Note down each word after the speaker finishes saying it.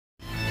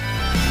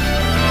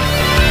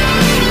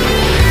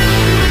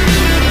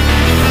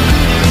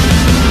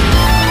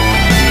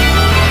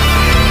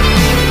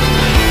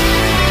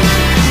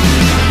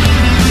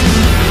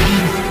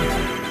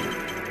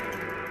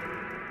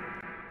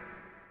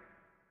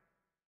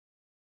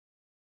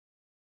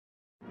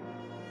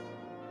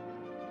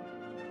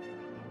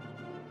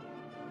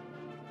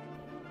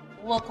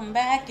Welcome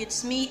back.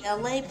 It's me,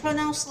 Elay.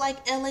 Pronounced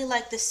like LA,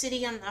 like the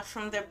city. I'm not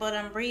from there, but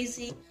I'm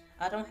breezy.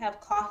 I don't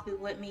have coffee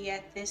with me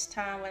at this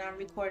time when I'm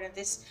recording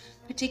this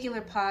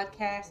particular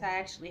podcast. I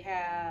actually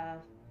have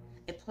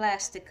a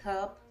plastic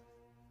cup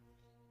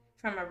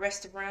from a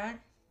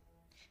restaurant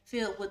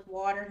filled with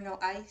water, no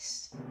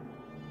ice.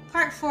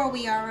 Part 4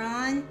 we are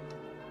on.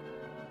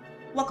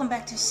 Welcome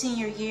back to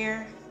senior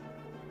year.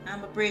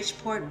 I'm a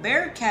Bridgeport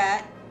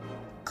Bearcat,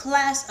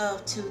 class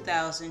of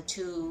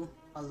 2002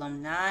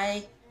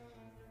 alumni.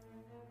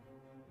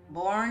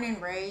 Born and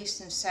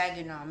raised in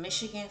Saginaw,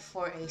 Michigan,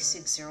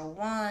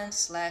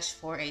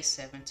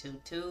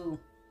 48601/48722.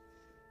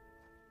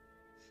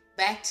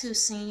 Back to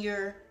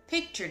senior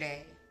picture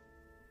day,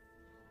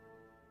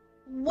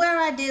 where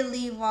I did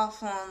leave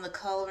off on the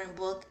coloring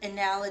book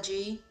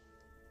analogy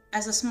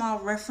as a small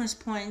reference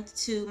point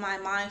to my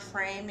mind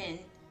frame and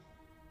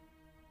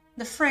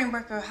the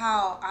framework of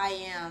how I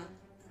am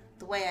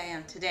the way I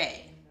am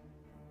today.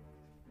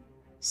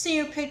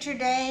 Senior picture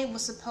day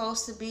was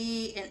supposed to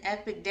be an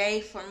epic day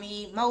for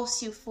me,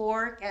 most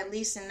euphoric, at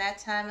least in that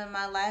time in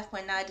my life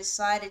when I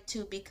decided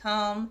to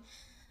become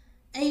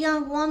a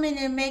young woman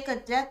and make a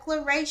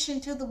declaration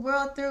to the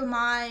world through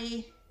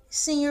my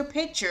senior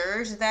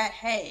pictures that,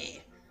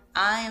 hey,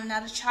 I am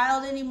not a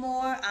child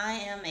anymore. I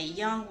am a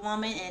young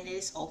woman, and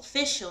it's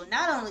official,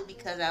 not only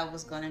because I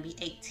was going to be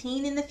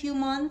 18 in a few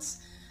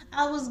months,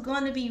 I was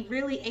going to be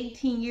really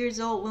 18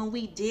 years old when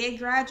we did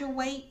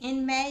graduate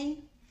in May.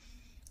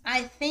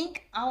 I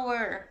think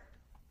our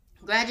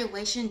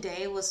graduation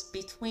day was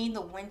between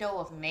the window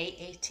of May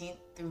 18th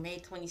through May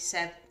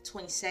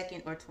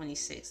 22nd or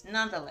 26th.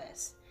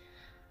 Nonetheless,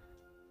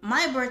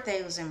 my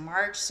birthday was in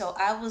March, so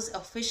I was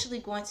officially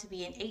going to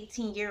be an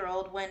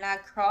 18-year-old when I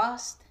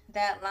crossed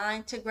that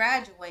line to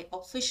graduate,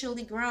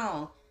 officially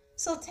grown.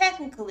 So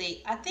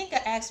technically, I think I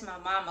asked my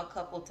mom a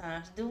couple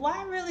times, do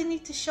I really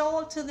need to show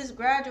up to this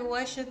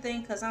graduation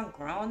thing because I'm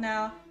grown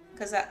now?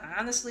 Because I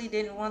honestly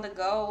didn't want to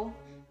go.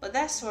 But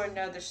that's for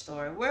another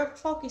story. We're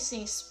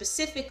focusing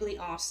specifically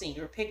on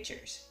senior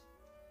pictures.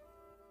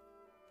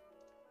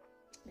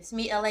 It's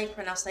me, LA,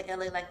 pronounced like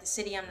LA, like the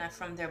city. I'm not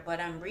from there, but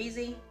I'm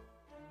breezy.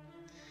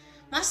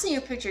 My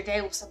senior picture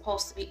day was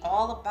supposed to be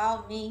all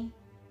about me,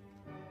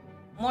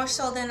 more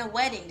so than a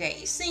wedding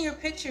day. Senior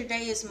picture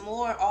day is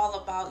more all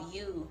about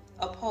you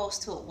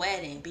opposed to a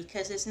wedding,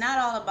 because it's not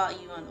all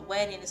about you on the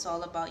wedding. It's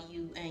all about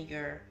you and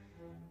your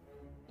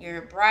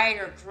bride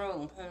or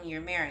groom whom you're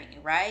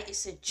marrying, right?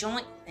 It's a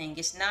joint thing.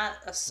 It's not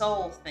a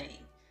soul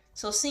thing.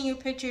 So senior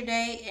picture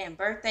day and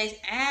birthdays,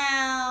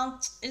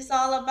 it's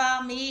all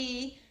about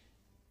me.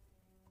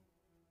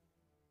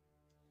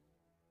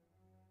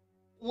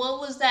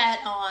 What was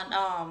that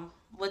on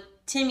with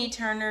Timmy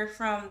Turner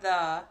from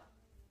the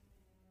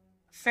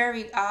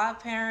Fairy Odd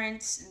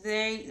Parents?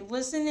 They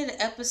wasn't it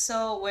an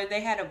episode where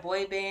they had a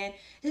boy band?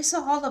 It's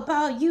all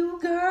about you,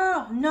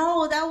 girl.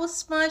 No, that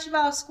was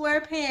SpongeBob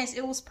SquarePants.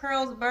 It was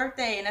Pearl's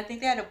birthday, and I think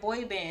they had a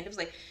boy band. It was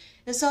like,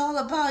 it's all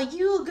about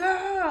you,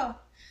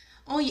 girl,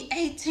 on your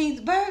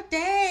 18th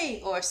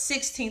birthday or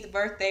 16th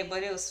birthday,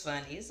 but it was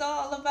funny. It's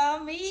all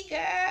about me,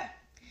 girl,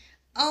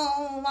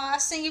 on my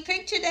senior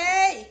picture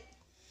day.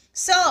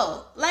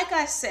 So, like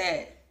I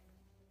said,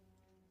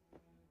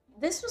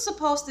 this was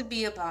supposed to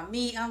be about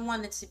me. I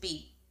wanted to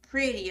be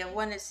pretty. I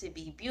wanted to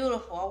be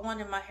beautiful. I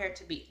wanted my hair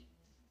to be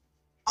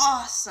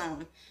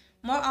awesome.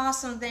 More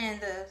awesome than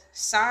the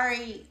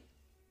sorry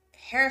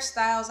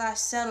hairstyles I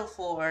settled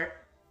for,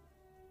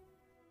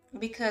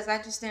 because I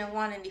just didn't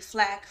want any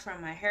flack from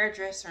my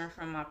hairdresser and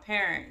from my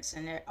parents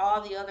and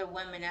all the other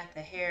women at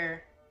the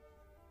hair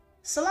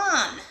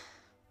salon.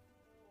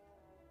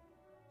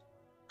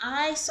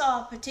 I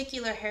saw a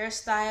particular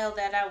hairstyle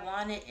that I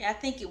wanted. I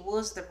think it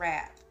was the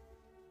wrap.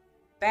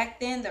 Back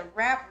then, the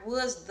wrap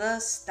was the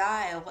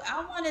style, but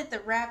I wanted the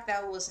wrap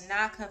that was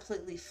not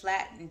completely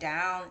flattened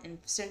down in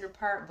the center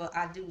part, but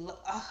I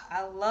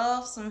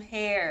love some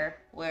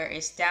hair where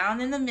it's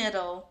down in the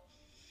middle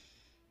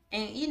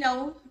and,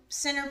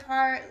 center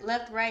part,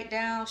 left, right,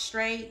 down,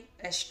 straight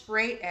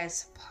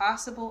as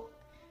possible.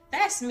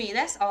 That's me.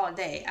 That's all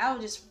day. I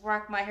would just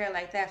rock my hair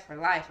like that for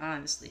life,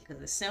 honestly,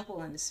 because it's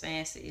simple and it's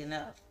fancy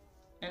enough.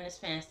 And it's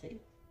fancy.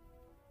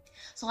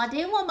 So I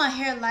did want my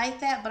hair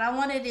like that, but I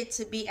wanted it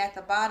to be at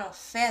the bottom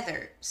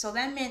feathered. So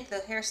that meant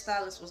the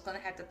hairstylist was going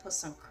to have to put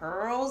some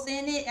curls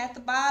in it at the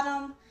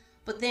bottom,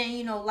 but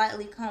then,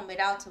 lightly comb it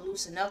out to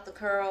loosen up the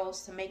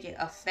curls to make it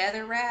a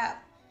feather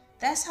wrap.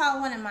 That's how I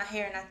wanted my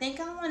hair. And I think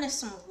I wanted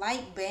some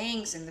light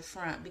bangs in the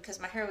front because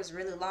my hair was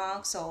really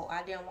long, so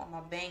I didn't want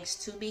my bangs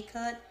to be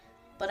cut.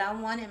 But I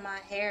wanted my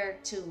hair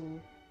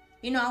to,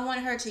 I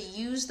wanted her to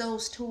use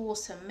those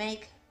tools to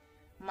make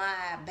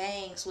my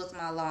bangs with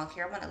my long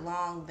hair. I wanted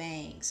long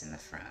bangs in the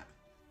front.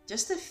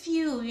 Just a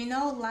few,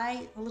 little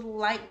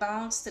light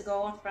bounce to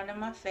go in front of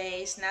my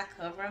face, not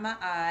covering my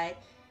eye.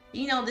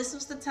 This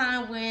was the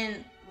time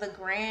when the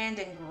grand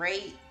and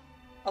great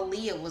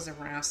Aaliyah was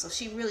around, so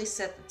she really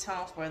set the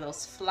tone for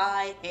those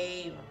fly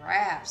A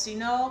raps.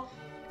 I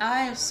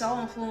am so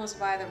influenced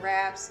by the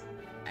raps,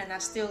 and I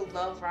still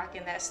love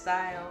rocking that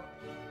style.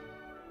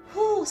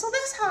 Whew, so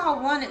that's how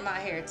I wanted my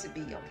hair to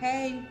be,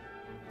 okay?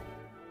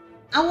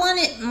 I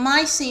wanted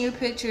my senior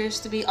pictures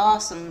to be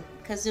awesome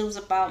because it was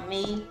about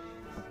me.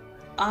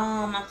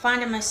 I'm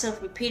finding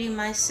myself repeating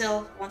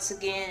myself once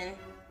again.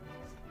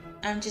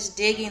 I'm just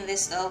digging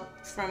this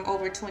up from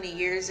over 20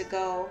 years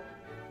ago.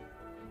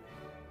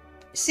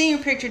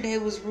 Senior picture day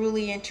was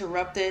really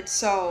interrupted,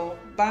 so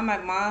by my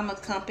mom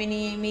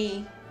accompanying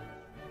me,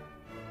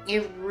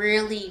 it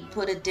really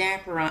put a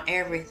damper on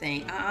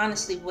everything. I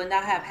honestly would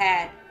not have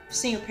had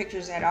senior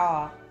pictures at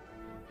all.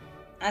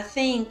 I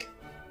think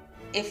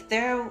if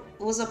there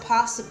was a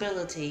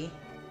possibility,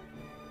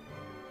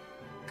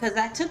 because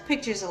I took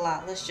pictures a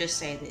lot, let's just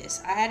say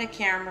this. I had a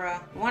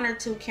camera, one or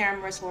two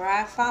cameras, where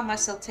I found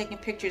myself taking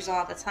pictures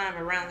all the time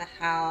around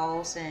the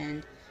house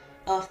and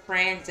of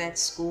friends at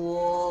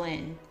school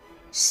and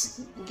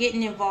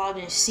getting involved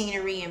in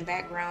scenery and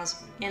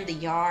backgrounds in the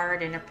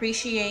yard and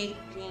appreciating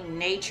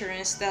nature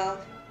and stuff.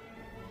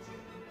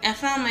 I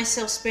found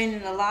myself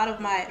spending a lot of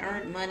my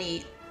earned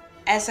money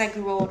as I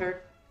grew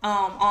older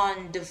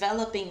on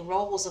developing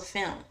rolls of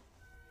film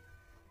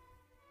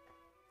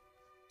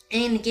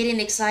and getting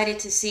excited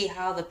to see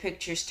how the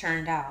pictures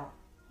turned out.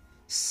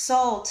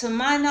 So, to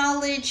my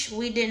knowledge,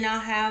 we did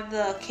not have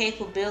the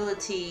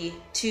capability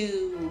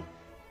to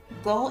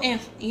go and,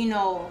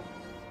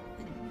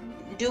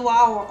 do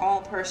our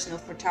own personal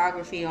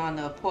photography on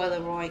a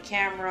Polaroid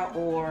camera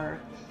or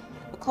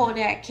a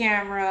Kodak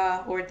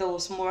camera or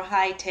those more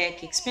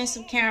high-tech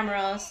expensive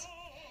cameras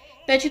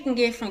that you can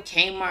get from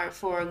Kmart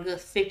for a good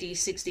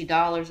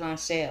 $50-$60 on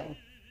sale.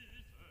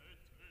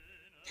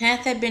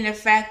 Had that been a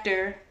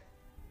factor,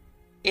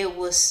 it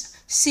was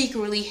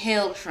secretly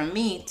held from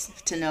me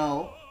to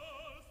know,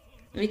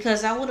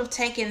 because I would have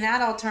taken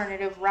that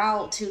alternative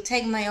route to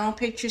take my own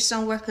pictures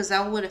somewhere, because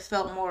I would have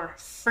felt more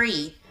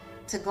free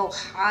to go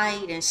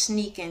hide and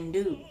sneak and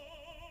do.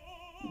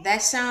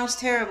 That sounds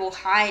terrible,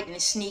 hide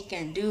and sneak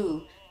and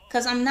do,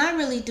 because I'm not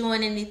really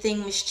doing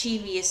anything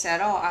mischievous at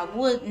all. I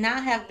would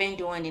not have been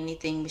doing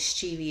anything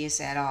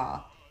mischievous at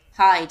all.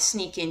 Hide,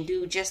 sneak, and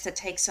do just to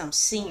take some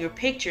senior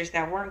pictures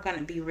that weren't going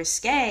to be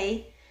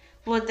risque.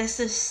 But that's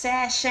a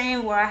sad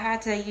shame where I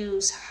had to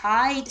use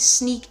hide,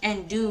 sneak,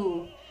 and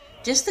do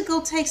just to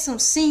go take some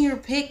senior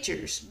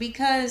pictures,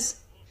 because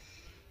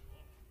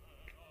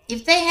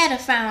if they had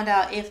found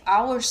out if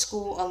our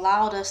school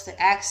allowed us the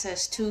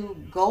access to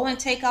go and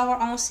take our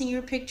own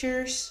senior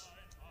pictures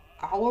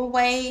our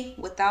way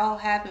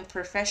without having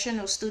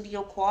professional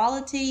studio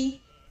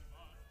quality,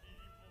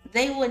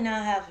 they would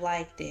not have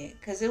liked it,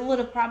 because it would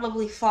have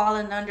probably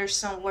fallen under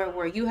somewhere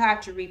where you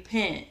have to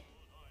repent.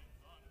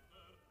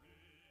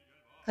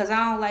 Because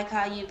I don't like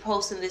how you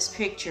posting this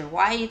picture.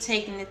 Why are you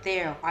taking it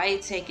there? Why are you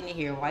taking it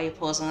here? Why are you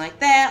posing like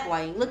that?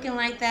 Why are you looking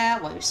like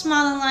that? Why are you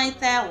smiling like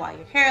that? Why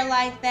your hair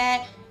like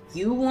that?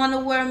 You want to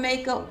wear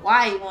makeup?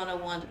 Why you want to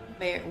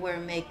wear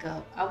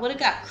makeup? I would have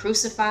got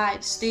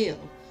crucified still.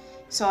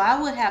 So I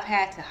would have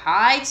had to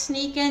hide,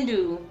 sneak, and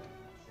do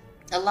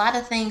a lot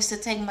of things to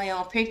take my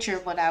own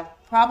picture, but I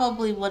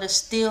probably would have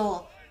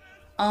still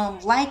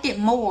liked it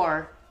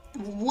more,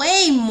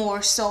 way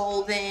more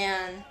so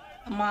than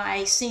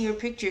my senior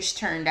pictures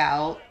turned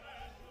out,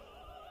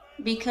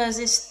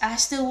 because I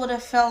still would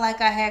have felt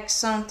like I had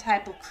some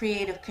type of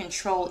creative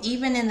control,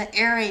 even in the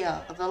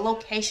area of the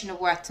location of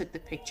where I took the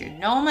picture.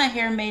 No, my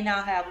hair may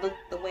not have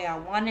looked the way I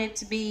wanted it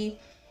to be.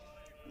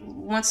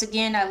 Once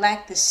again, I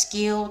lacked the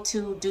skill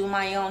to do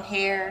my own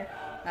hair.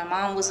 My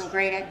mom wasn't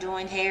great at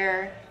doing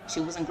hair. She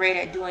wasn't great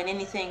at doing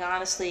anything,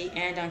 honestly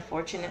and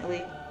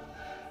unfortunately,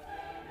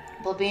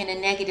 but being a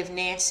negative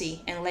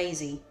Nancy and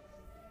lazy.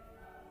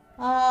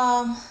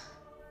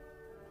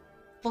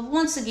 But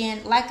once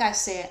again, like I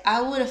said, I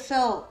would have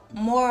felt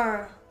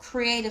more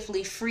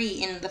creatively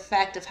free in the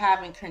fact of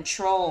having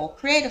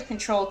creative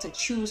control to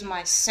choose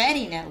my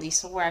setting, at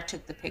least where I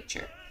took the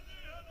picture.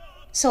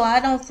 So I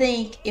don't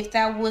think if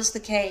that was the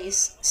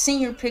case,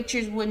 senior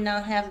pictures would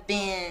not have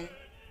been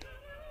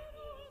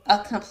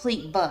a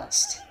complete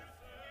bust.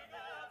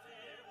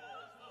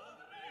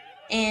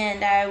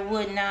 And I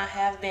would not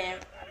have been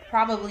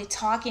probably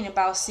talking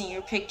about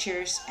senior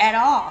pictures at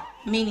all,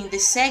 meaning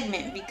this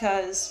segment,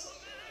 because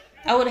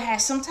I would have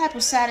had some type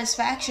of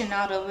satisfaction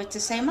out of it to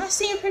say my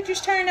senior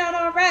pictures turned out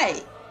all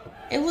right.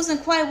 It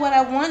wasn't quite what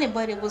I wanted,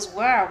 but it was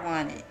where I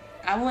wanted.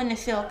 I wouldn't have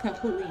felt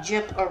completely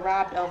gypped or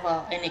robbed of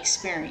an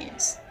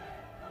experience.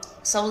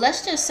 So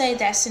let's just say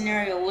that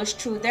scenario was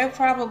true. There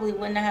probably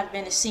wouldn't have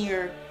been a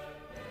senior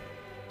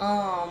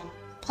a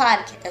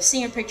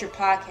senior picture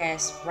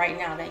podcast right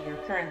now that you're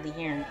currently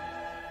hearing.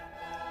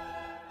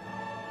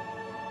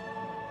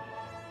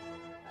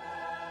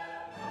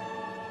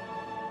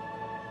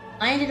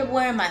 I ended up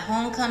wearing my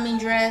homecoming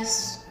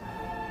dress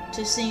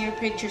to senior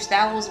pictures.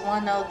 That was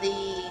one of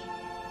the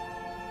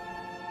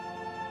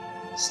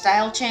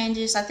style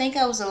changes. I think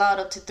I was allowed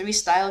up to 3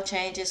 style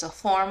changes. A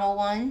formal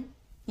one,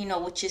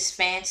 which is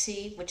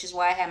fancy, which is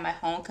why I had my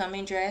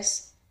homecoming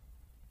dress.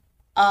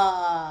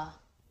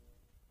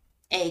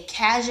 A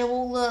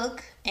casual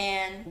look,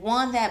 and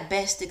one that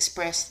best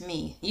expressed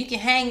me. You can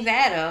hang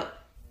that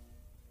up.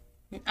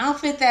 An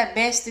outfit that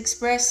best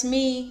expressed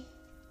me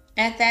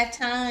at that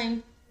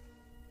time,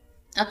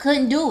 I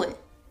couldn't do it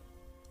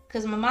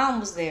because my mom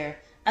was there.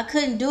 I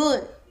couldn't do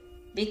it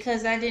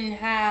because I didn't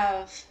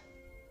have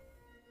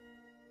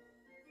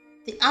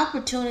the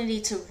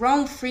opportunity to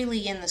roam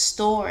freely in the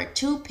store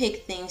to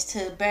pick things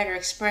to better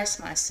express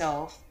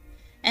myself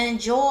and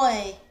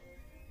enjoy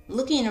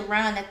looking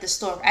around at the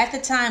store. At the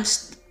time,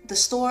 the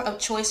store of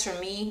choice for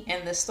me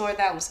and the store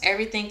that was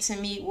everything to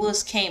me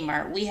was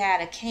Kmart. We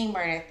had a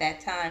Kmart at that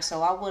time,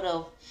 so I would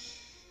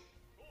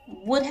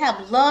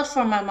have loved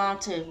for my mom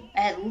to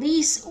at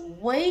least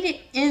waited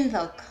in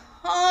the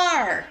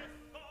car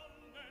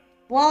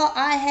while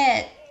I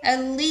had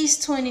at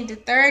least 20 to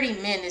 30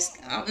 minutes.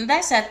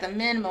 That's at the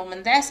minimum,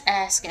 and that's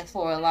asking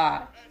for a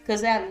lot.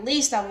 Because at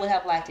least I would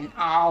have like an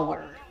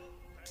hour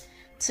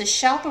to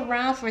shop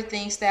around for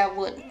things that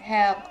would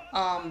have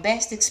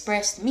best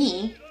expressed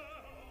me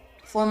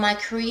for my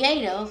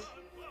creative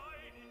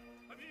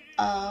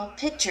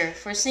picture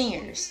for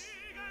seniors.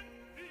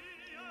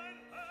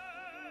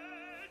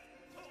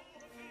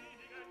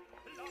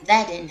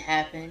 That didn't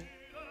happen.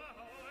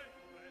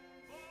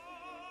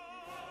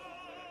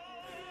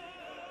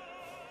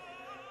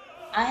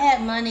 I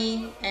had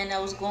money and I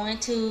was going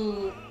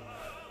to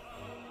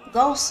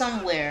go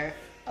somewhere.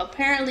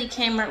 Apparently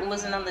Kmart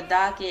wasn't on the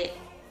docket.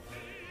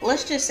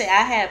 Let's just say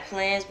I had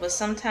plans, but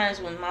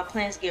sometimes when my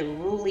plans get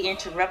rudely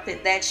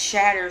interrupted, that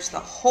shatters the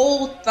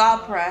whole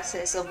thought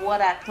process of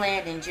what I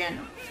planned in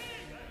general.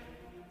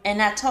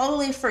 And I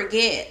totally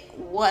forget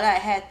what I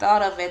had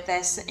thought of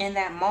in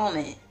that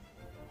moment.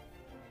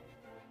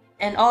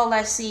 And all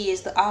I see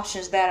is the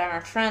options that are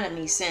in front of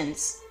me,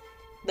 since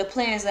the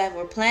plans that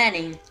we're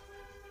planning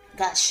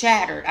got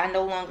shattered. I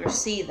no longer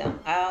see them.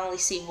 I only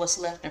see what's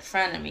left in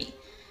front of me.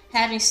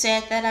 Having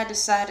said that, I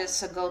decided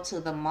to go to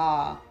the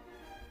mall.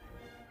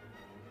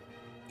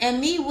 And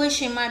me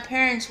wishing my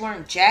parents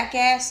weren't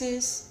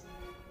jackasses,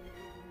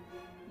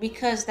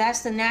 because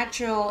that's the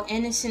natural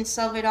innocence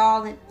of it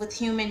all with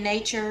human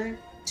nature,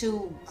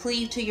 to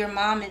cleave to your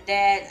mom and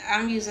dad.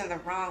 I'm using the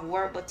wrong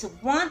word, but to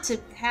want to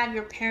have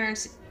your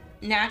parents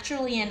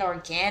naturally and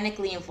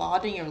organically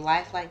involved in your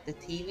life like the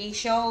TV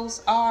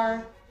shows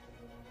are.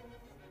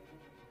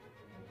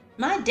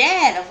 My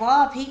dad, of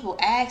all people,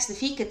 asked if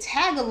he could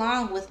tag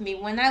along with me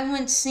when I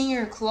went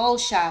senior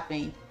clothes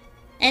shopping.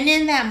 And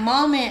in that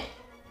moment,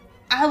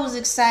 I was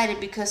excited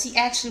because he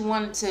actually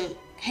wanted to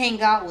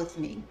hang out with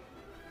me.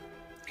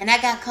 And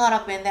I got caught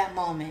up in that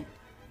moment.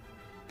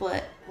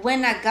 But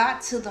when I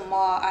got to the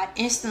mall, I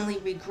instantly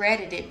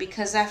regretted it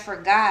because I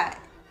forgot.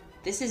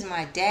 This is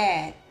my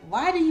dad.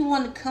 Why do you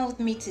want to come with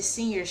me to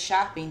senior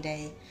shopping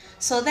day?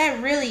 So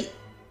that really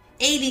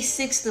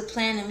 86 the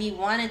plan of me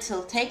wanted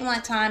to take my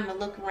time and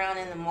look around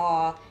in the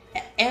mall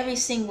at every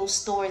single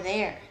store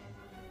there.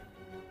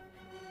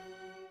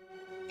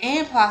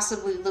 And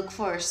possibly look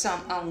for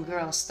some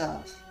girl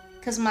stuff.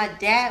 Because my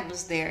dad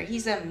was there.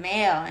 He's a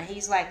male and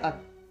he's like a...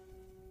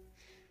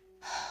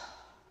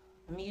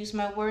 Let me use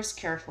my words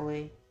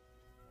carefully.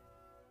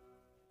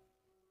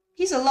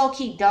 He's a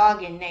low-key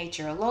dog in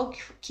nature. A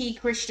low-key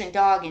Christian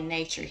dog in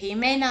nature. He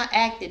may not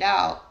act it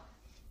out,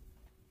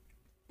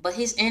 but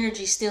his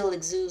energy still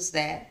exudes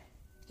that.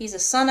 He's a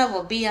son of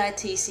a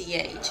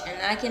B.I.T.C.H.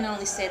 And I can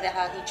only say that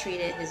how he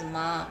treated his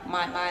mom,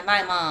 my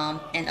mom,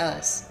 and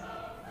us.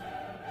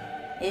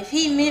 If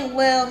he meant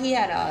well, he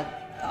had a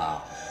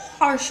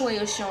harsh way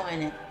of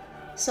showing it.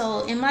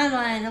 So in my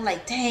mind, I'm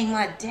like, dang,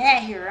 my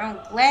dad here, I'm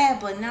glad,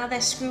 but now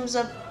that screws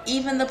up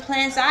even the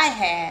plans I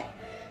had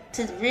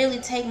to really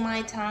take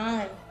my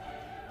time.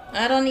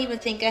 I don't even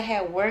think I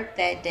had work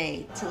that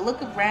day to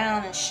look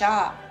around and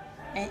shop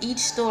in each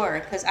store,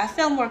 because I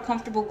felt more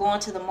comfortable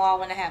going to the mall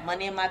when I had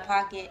money in my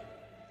pocket.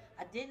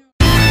 I didn't